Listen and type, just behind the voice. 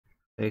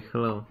Hey,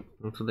 hello.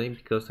 Today,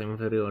 because I'm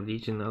very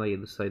original, I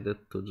decided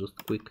to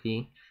just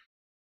quickly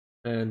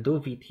do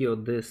video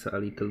this a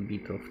little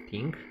bit of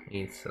thing.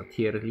 It's a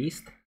tier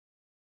list.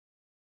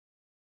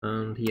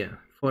 And yeah,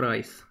 4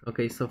 eyes.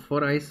 Okay, so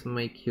 4 eyes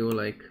make you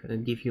like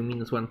give you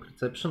 -1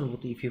 perception,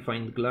 but if you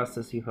find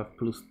glasses, you have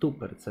 +2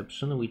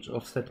 perception, which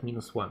offset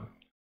 -1.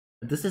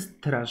 This is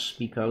trash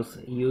because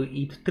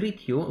it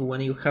treat you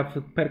when you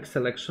have perk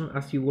selection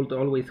as you would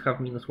always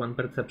have -1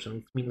 perception.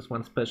 It's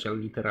 -1 special,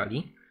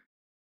 literally.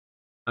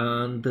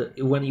 And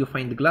when you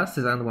find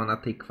glasses and wanna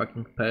take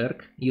fucking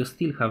perk, you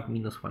still have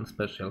 -1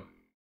 special.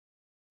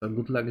 So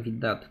good luck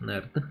with that,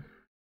 nerd.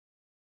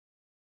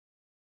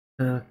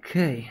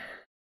 Okay,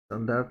 so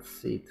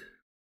that's it.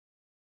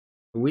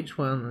 Which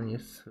one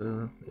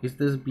is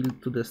this built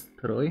to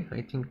destroy?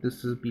 I think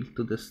this is built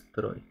to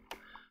destroy.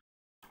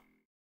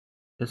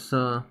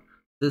 So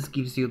this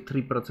gives you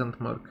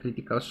 3% more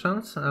critical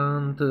chance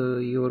and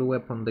your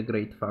weapon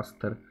degrade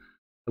faster.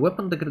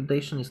 Weapon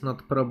degradation is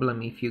not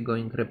problem if you're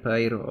going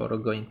repair or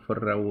going for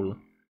Raoul.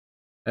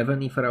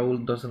 Even if Raoul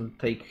doesn't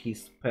take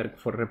his perk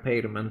for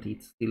repairment,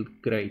 it's still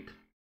great.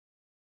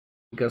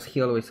 Because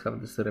he always have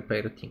this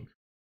repair thing.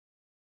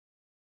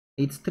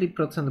 It's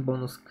 3%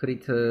 bonus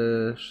crit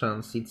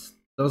chance. It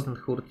doesn't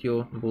hurt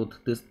you,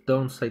 but this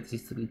downside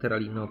is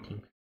literally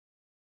nothing.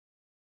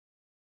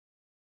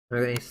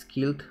 Okay,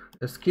 skilled.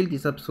 Skilled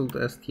is absolute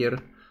S tier.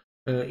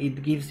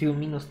 It gives you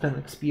 -10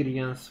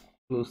 experience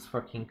plus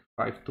fucking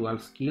 5 to all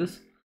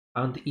skills.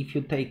 And if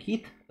you take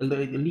it,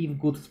 leave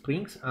good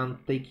springs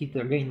and take it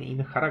again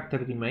in character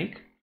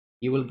remake,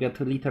 you will get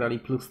literally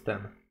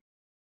 +10.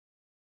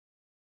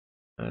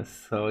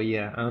 So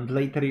yeah, and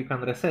later you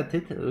can reset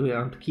it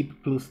and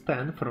keep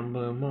 +10 from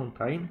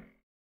mountain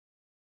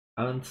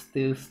and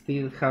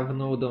still have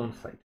no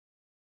downside.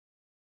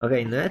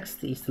 Okay,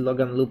 next is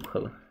Logan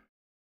Loophole.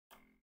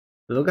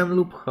 Logan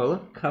Loophole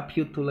cap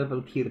you to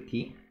level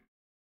 30,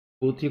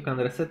 but you can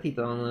reset it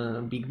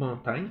on Big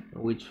Mountain,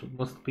 which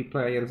most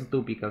players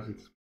do because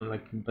it's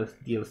like best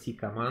DLC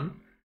command,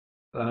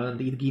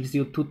 and it gives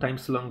you 2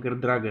 times longer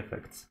drag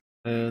effects.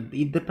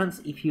 It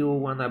depends if you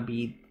wanna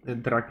be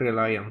drag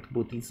reliant,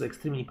 but it's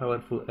extremely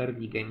powerful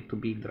early game to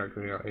be drag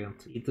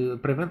reliant. It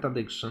prevent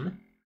addiction,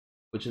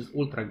 which is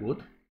ultra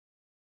good,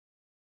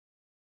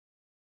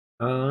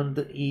 and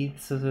it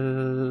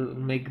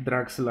make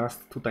drugs last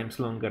 2 times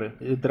longer.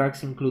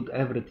 Drugs include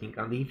everything,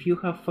 and if you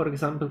have, for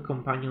example,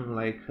 companion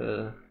like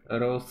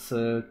Ross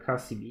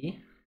Cassidy,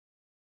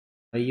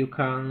 you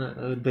can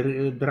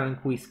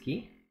drink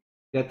whiskey.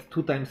 Get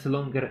 2 times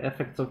longer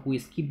effects of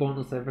whiskey,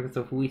 bonus effects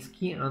of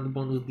whiskey, and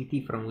bonus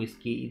DT from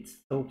whiskey. It's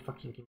so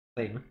fucking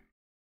insane.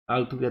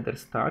 Altogether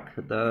stack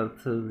that,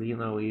 you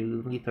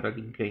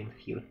literally gain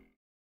here.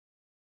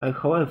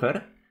 However,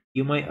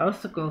 you might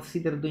also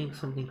consider doing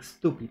something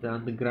stupid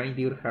and grind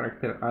your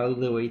character all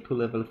the way to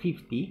level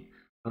 50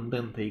 and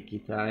then take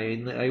it.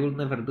 I will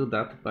never do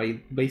that.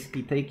 I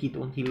basically take it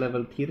until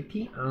level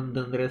 30 and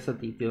then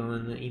reset it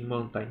in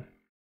mountain.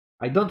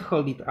 I don't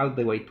hold it all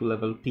the way to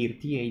level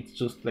 30, it's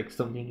just like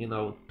something,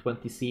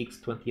 26,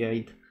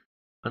 28,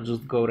 and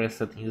just go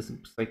reset in this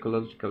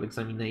psychological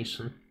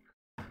examination.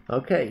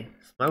 Okay,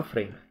 small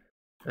frame.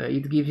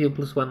 It gives you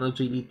 +1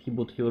 agility,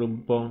 but your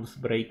bones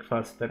break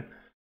faster.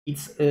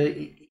 It's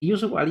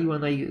usually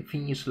when I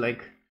finish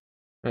like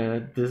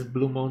this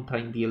Blue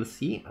Mountain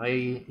DLC,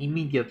 I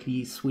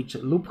immediately switch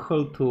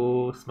Loophole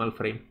to small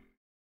frame,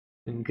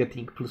 and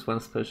getting +1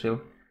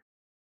 special.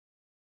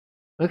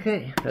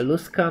 Okay, a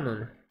loose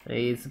cannon.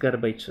 It's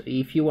garbage.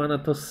 If you wanna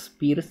toss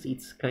spears,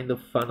 it's kind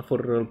of fun for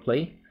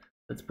roleplay.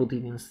 Let's put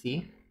it in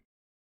C.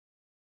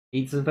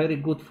 It's very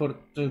good for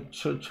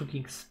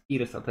chucking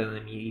spears at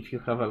enemy if you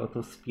have a lot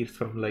of spears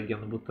from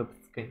Legion, but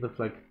that's kind of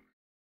like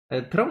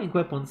throwing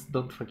weapons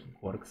don't fucking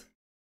works.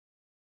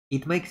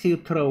 It makes you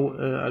throw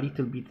a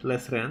little bit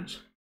less range,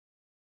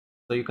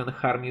 so you can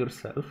harm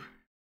yourself.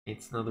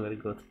 It's not very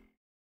good.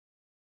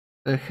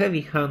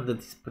 Heavy-handed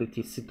is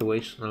pretty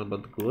situational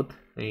but good.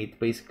 It's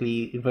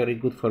basically very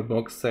good for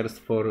boxers.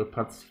 For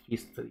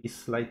pacifist is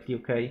slightly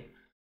okay.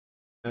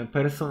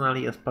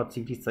 Personally, as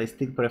pacifist, I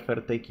still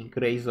prefer taking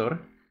Razor,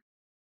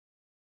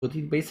 but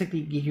it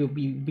basically gives you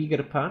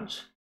bigger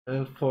punch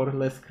for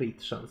less crit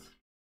chance.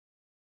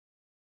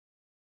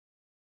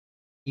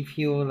 If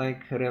you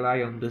like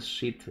rely on this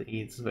shit,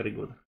 it's very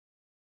good.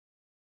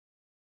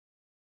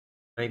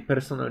 I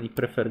personally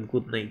prefer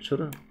Good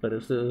Nature,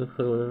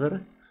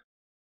 however.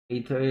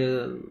 It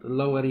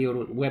lower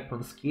your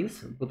weapon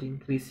skills, but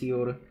increase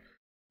your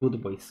good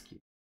boy skill,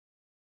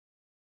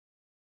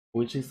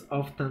 which is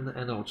often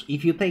a notch.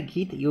 If you take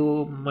it,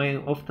 you may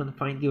often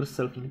find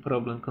yourself in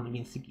problem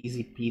convincing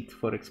Easy Pete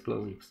for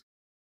explosives.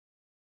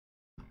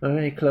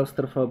 Alright,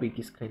 claustrophobic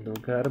is kind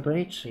of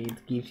garbage.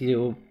 It gives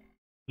you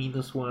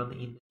 -1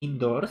 in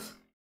indoors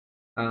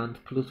and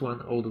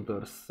 +1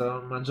 outdoors.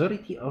 So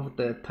majority of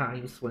the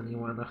times when you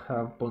wanna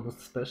have bonus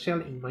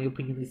special, in my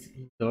opinion, is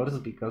indoors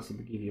because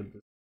it gives you the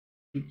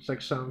speed check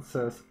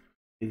chances,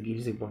 it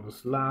gives you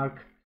bonus luck,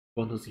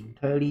 bonus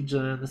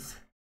intelligence.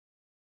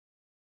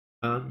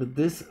 And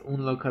this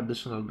unlock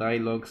additional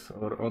dialogues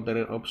or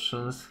other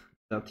options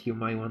that you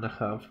might wanna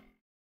have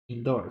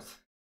indoors.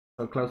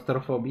 So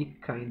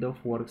claustrophobic kind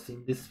of works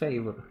in this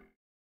favor.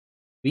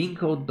 Being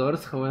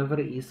outdoors, however,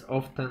 is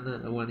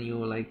often when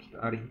you like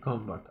are in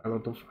combat. A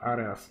lot of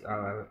areas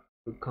are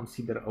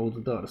considered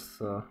outdoors,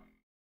 so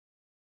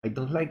I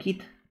don't like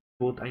it,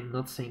 but I'm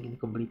not saying it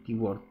completely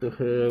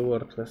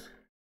worthless.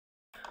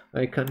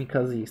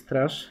 Kamikaze is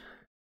trash.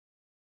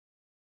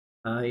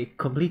 I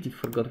completely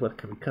forgot what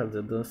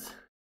Kamikaze does.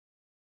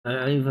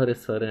 I'm very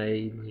sorry,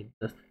 I need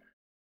that.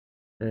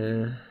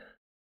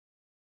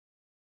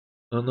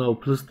 Oh no,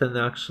 plus 10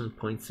 action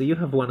points. So you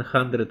have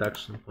 100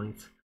 action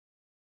points.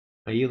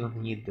 You don't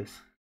need this.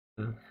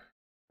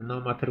 No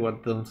matter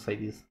what the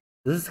downside is.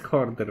 This is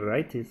Hoarder,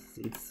 right?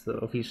 It's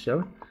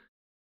official.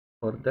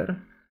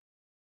 Hoarder.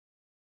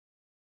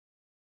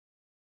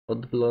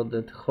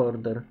 Hot-blooded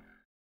Hoarder.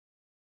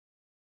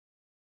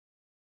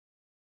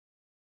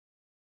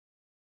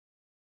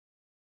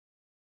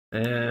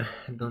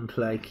 Don't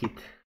like it.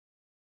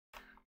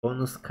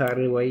 Bonus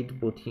carry weight,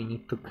 but you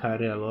need to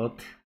carry a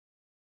lot.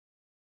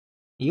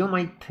 You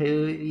might,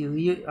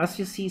 as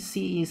you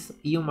see,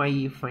 you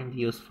might find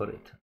use for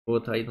it,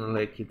 but I don't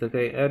like it.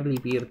 Okay, early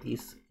beard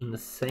is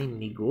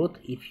insanely good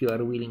if you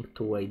are willing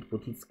to wait,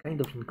 but it's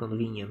kind of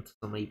inconvenient,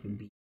 so maybe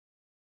B.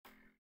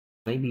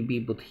 Maybe B,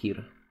 but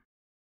here.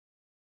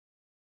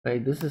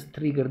 Right, this is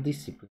trigger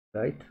discipline,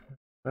 right?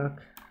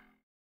 Fuck.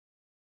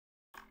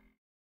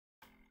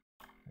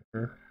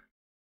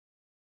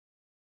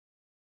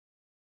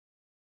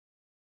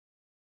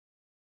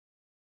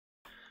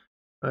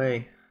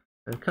 Hey,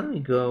 can we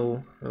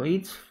go? Oh,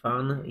 it's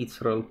fun, it's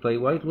roleplay.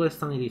 Wild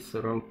Western is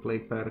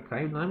roleplay perk.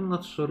 I'm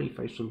not sure if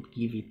I should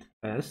give it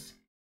S,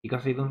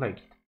 because I don't like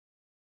it.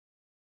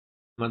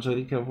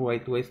 Majority of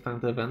Wild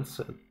Western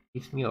events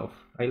piss me off.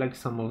 I like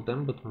some of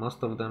them, but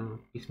most of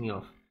them piss me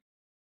off.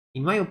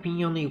 In my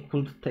opinion, you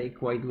could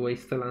take Wild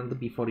Wasteland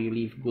before you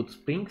leave Good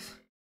Springs.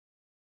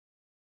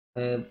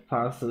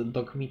 Pass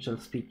Doc Mitchell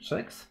speed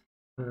checks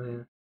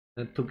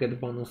to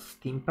get bonus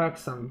steam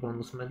packs and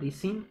bonus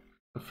medicine.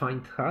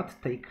 Find hat,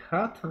 take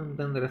hat, and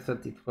then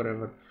reset it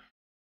forever.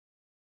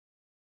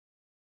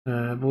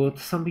 But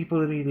some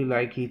people really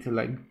like it,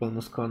 like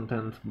bonus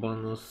content,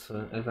 bonus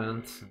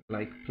events,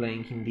 like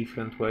playing in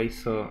different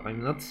ways, so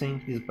I'm not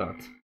saying it's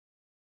bad.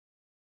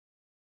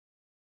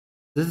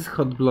 This is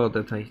Hot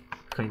Blooded, I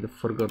kind of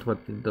forgot what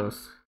it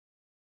does.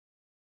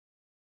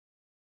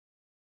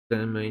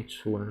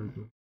 Damage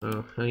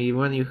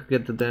when you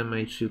get the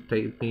damage, you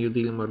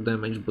deal more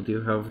damage, but you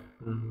have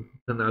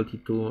penalty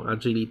to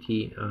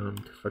agility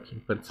and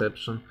fucking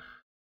perception.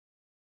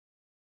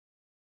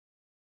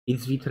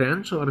 It's with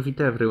range or with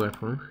every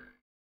weapon?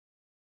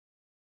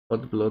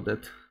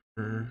 Hot-blooded.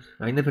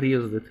 I never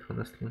used it,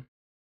 honestly.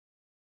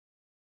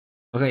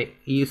 Okay,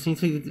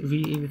 since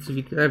it's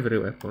with every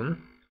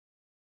weapon,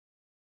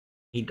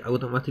 it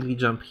automatically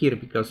jump here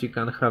because you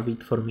can have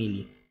it for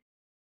melee,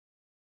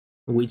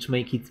 which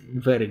make it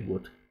very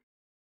good.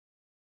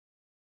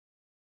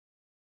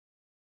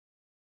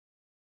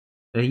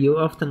 You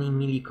often in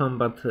melee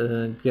combat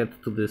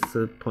get to this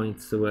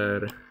points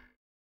where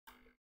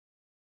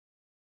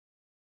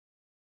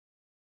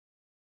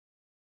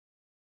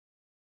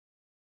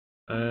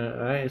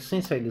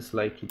since I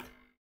dislike it,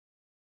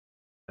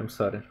 I'm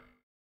sorry.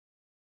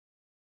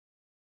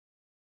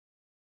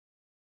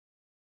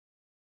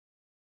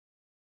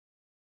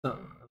 So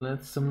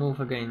let's move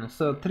again.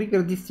 So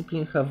trigger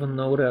discipline have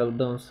no real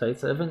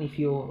downsides, even if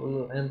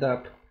you end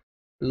up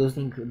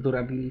losing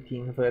durability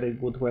in very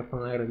good weapon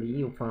early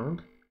you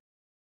found.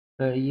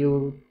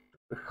 You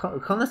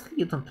honestly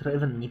you don't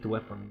even need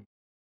weapon.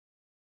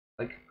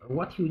 Like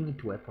what you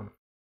need weapon?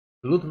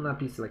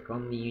 Ludnap is like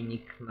only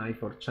unique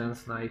knife or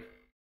chance knife,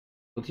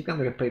 but you can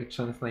repair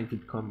chance knife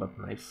with combat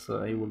knives,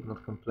 so I would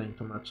not complain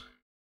too much.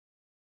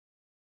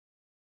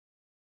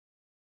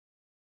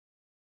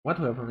 What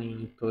weapon you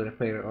need to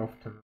repair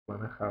often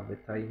when I have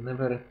it? I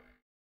never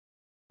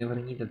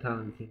needed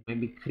anything.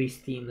 Maybe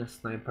Christine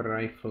sniper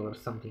rifle or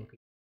something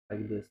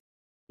like this.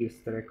 Here's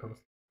the recon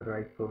sniper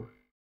rifle.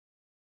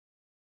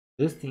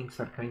 These things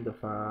are kind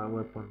of a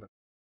weapon that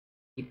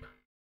keep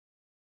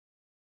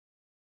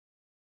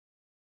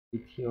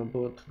with you,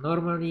 but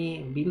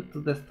normally build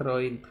to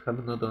destroy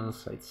have no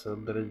downside, so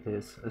there it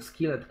is. A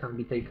skillet can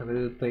be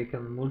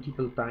taken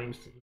multiple times,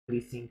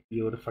 increasing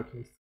your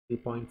fucking skill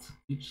points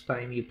each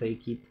time you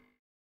take it.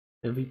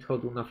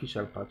 Without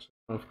unofficial patch,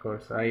 of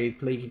course. I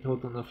play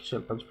without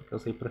unofficial patch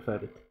because I prefer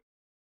it.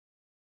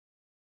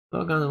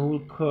 Logan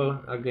will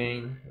call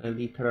again,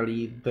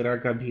 literally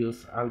drug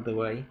abuse all the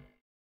way.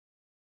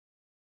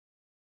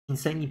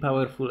 Insanely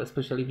powerful,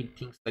 especially with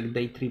things like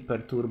Day Tripper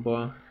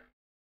Turbo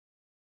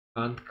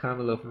and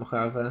Camel of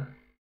Mojave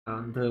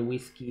and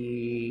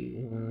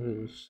Whiskey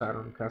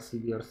Sharon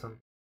Cassidy or something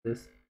like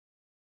this.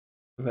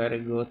 Very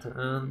good.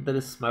 And there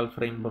is small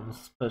frame bonus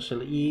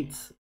special. It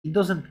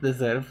doesn't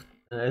deserve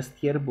S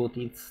tier, but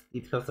it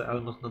has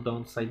almost no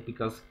downside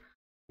because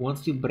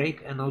once you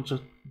break a notch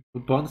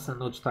bonds a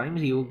notch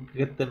times, you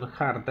get them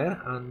harder,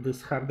 and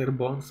this harder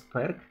bonds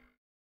perk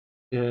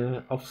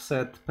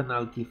offset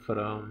penalty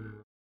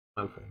from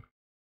Malphite.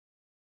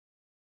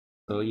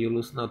 So you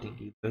lose nothing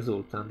in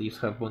result and you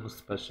have bonus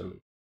special.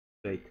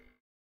 Great.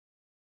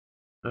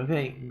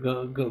 Okay,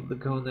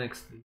 go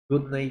next.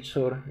 Good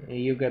nature,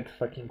 you get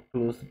fucking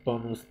plus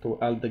bonus to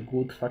all the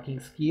good fucking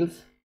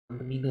skills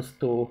and minus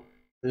to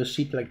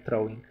shit like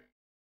throwing.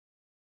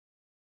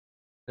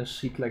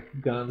 Shit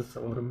like guns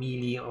or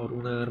melee or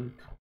unarmed.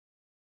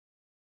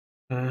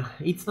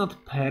 It's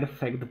not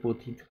perfect,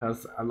 but it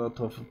has a lot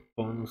of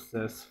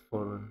bonuses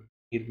for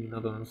nearly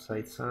not on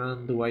sites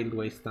and Wild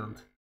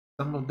Wasteland.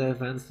 Some of the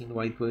events in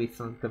Wild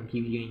Wasteland can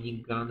give you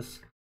unique guns.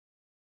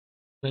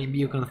 Maybe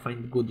you can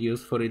find good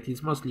use for it.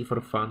 It's mostly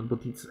for fun,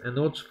 but it's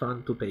enough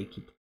fun to take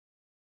it.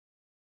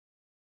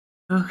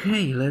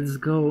 Okay, let's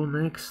go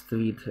next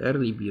with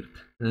Early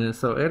Bird.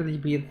 So Early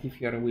Bird,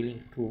 if you are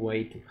willing to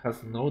wait, it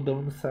has no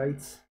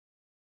downsides.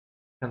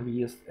 Can be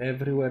used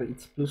everywhere.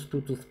 It's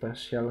 +2 to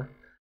special.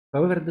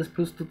 However, this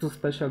 +2 to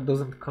special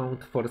doesn't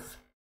count for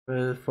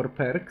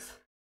perks.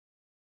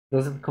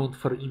 Doesn't count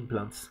for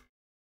implants.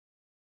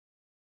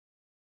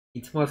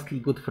 It's mostly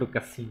good for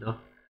casino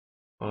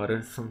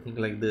or something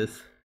like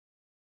this.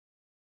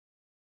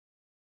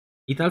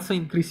 It also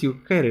increases your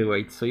carry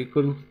weight, so you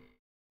could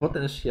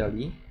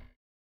potentially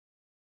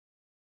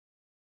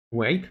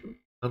wait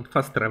and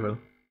fast travel.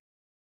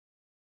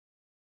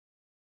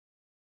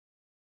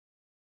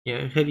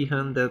 Yeah,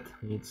 heavy-handed,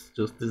 it's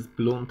just this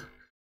blunt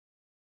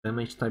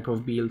damage type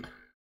of build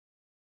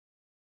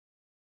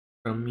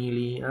from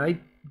melee. I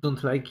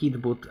don't like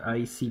it, but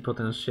I see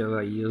potential.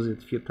 I use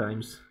it few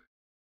times.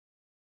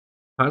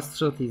 Fast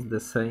shot is the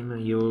same.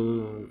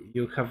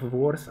 You have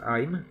worse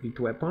aim with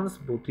weapons,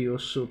 but you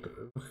shoot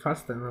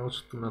fast enough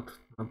to not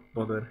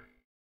bother.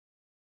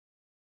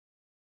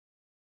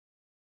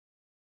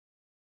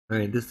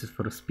 Alright, this is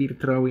for spear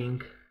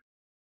throwing.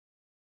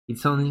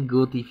 It's only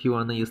good if you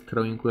wanna use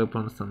throwing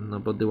weapons and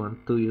nobody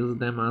wants to use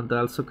them, and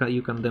also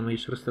you can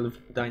damage yourself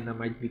with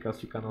dynamite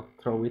because you cannot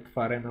throw it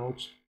far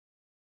enough.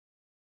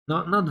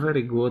 Not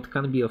very good,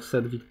 can be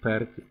offset with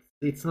perk.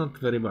 It's not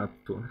very bad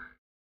too.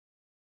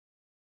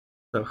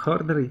 So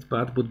Hoarder is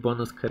bad, but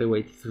bonus carry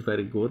weight is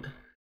very good.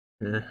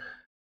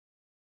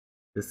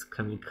 This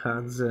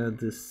Kamikaze,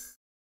 this...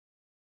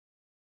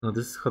 No,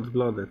 this is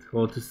Hot-Blooded.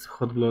 Oh, this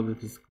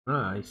Hot-Blooded is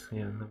nice.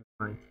 Yeah, never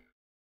mind.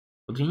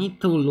 But you need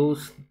to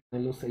lose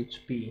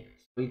HP.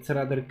 So it's a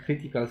rather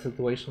critical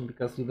situation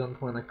because you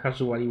don't wanna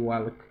casually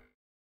walk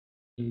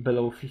in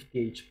below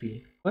 50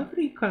 HP.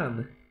 However, you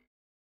can.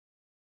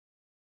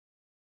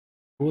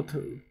 But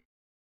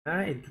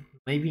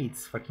maybe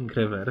it's fucking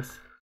reverse.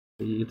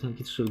 You think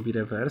it should be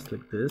reversed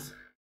like this?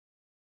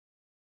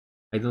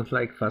 I don't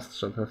like fast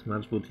shot as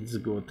much, but it's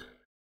good.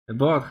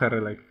 Both her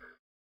like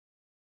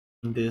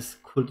in this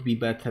could be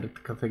better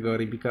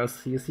category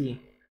because you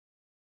see,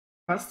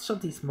 fast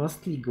shot is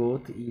mostly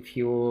good if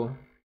you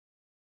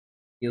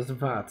use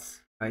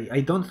VATS.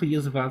 I don't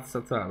use VATS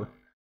at all.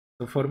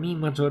 So for me,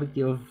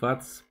 majority of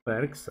VATS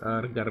perks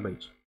are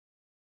garbage.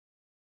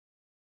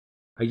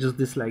 I just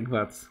dislike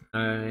VATS.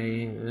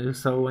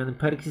 So when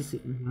perk is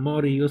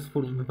more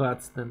useful in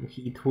VATS than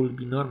it will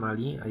be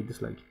normally, I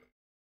dislike it.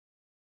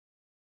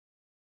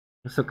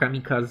 So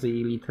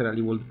Kamikaze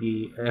literally would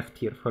be F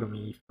tier for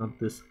me if not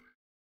this.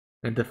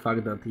 And the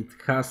fact that it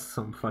has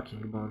some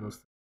fucking bonus.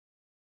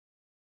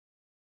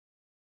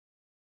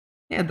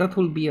 Yeah, that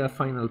will be a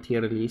final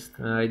tier list.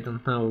 I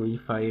don't know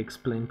if I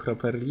explained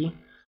properly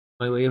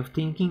my way of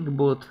thinking,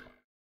 but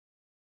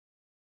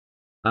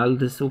all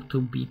this up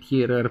to B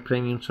tier are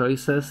premium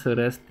choices, the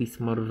rest is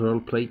more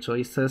roleplay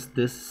choices.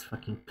 This is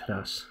fucking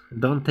trash.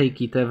 Don't take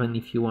it even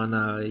if you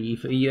wanna,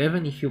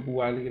 even if you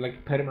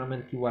like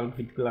permanently walk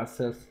with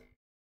glasses.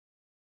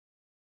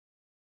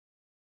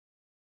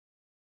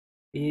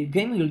 The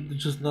game will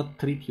just not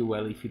treat you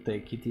well if you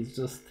take it.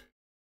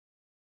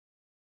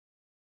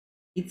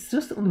 It's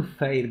just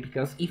unfair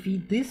because if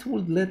this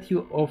would let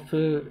you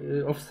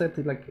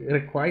offset like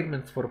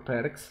requirements for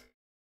perks,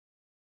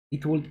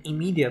 it would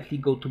immediately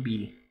go to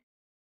B.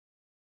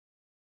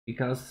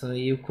 Because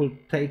you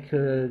could take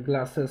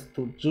glasses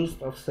to just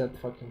offset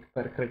fucking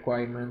perk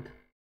requirement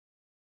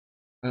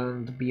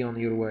and be on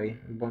your way.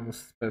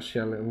 Bonus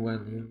special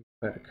when you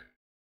perk.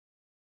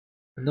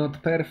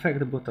 Not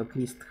perfect, but at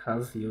least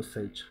has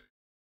usage.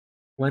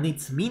 When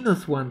it's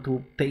 -1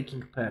 to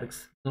taking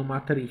perks, no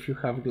matter if you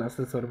have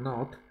glasses or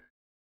not,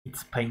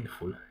 it's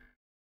painful.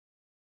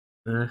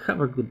 Have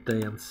a good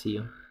day and see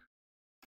you.